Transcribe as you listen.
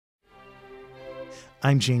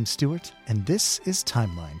I'm James Stewart, and this is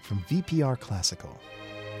Timeline from VPR Classical.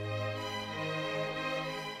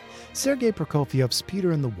 Sergei Prokofiev's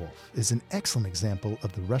Peter and the Wolf is an excellent example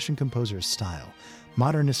of the Russian composer's style,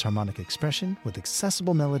 modernist harmonic expression with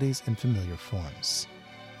accessible melodies and familiar forms.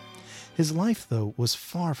 His life, though, was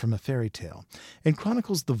far from a fairy tale and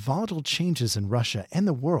chronicles the volatile changes in Russia and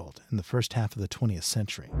the world in the first half of the 20th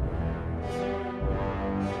century.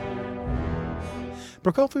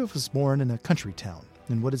 Prokofiev was born in a country town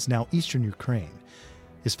in what is now eastern Ukraine.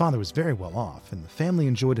 His father was very well off, and the family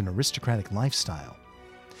enjoyed an aristocratic lifestyle.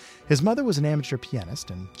 His mother was an amateur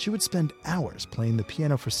pianist, and she would spend hours playing the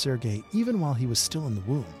piano for Sergei even while he was still in the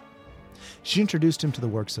womb. She introduced him to the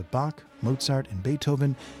works of Bach, Mozart, and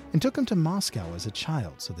Beethoven, and took him to Moscow as a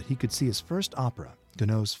child so that he could see his first opera,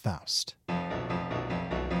 Gounod's Faust.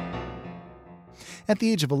 At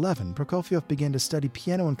the age of 11, Prokofiev began to study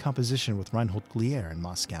piano and composition with Reinhold Glier in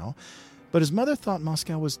Moscow, but his mother thought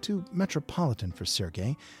Moscow was too metropolitan for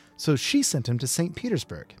Sergei, so she sent him to St.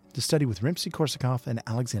 Petersburg to study with Rimsky-Korsakov and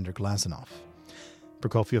Alexander Glazunov.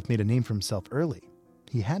 Prokofiev made a name for himself early.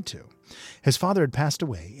 He had to. His father had passed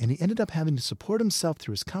away, and he ended up having to support himself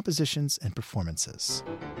through his compositions and performances.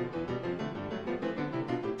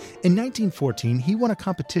 In 1914, he won a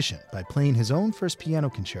competition by playing his own first piano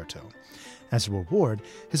concerto. As a reward,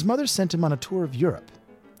 his mother sent him on a tour of Europe.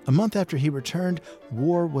 A month after he returned,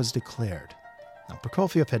 war was declared. Now,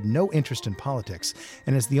 Prokofiev had no interest in politics,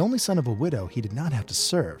 and as the only son of a widow, he did not have to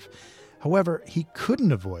serve. However, he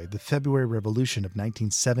couldn't avoid the February Revolution of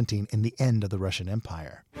 1917 and the end of the Russian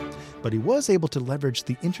Empire. But he was able to leverage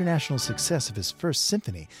the international success of his first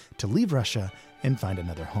symphony to leave Russia and find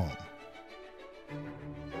another home.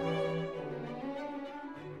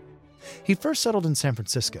 He first settled in San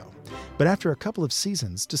Francisco, but after a couple of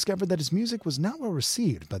seasons discovered that his music was not well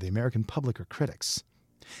received by the American public or critics.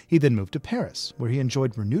 He then moved to Paris, where he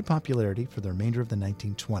enjoyed renewed popularity for the remainder of the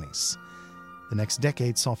 1920s. The next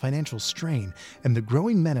decade saw financial strain and the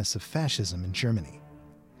growing menace of fascism in Germany.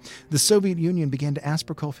 The Soviet Union began to ask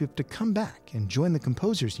Prokofiev to come back and join the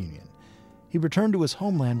Composers Union. He returned to his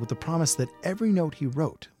homeland with the promise that every note he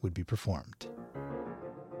wrote would be performed.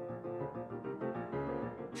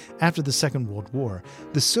 After the Second World War,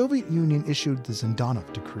 the Soviet Union issued the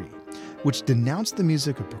Zhdanov Decree, which denounced the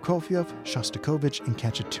music of Prokofiev, Shostakovich, and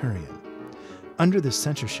Khachaturian. Under this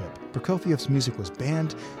censorship, Prokofiev's music was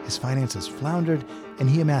banned, his finances floundered, and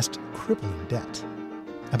he amassed crippling debt.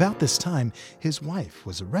 About this time, his wife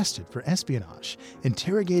was arrested for espionage,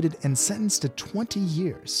 interrogated, and sentenced to 20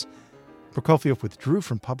 years. Prokofiev withdrew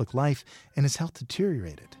from public life, and his health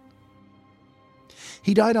deteriorated.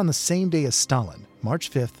 He died on the same day as Stalin, March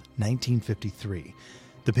 5, 1953.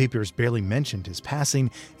 The papers barely mentioned his passing,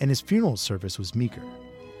 and his funeral service was meager.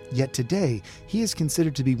 Yet today, he is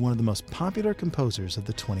considered to be one of the most popular composers of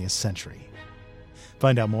the 20th century.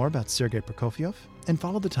 Find out more about Sergei Prokofiev and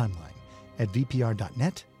follow the timeline at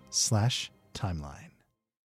vpr.net/timeline.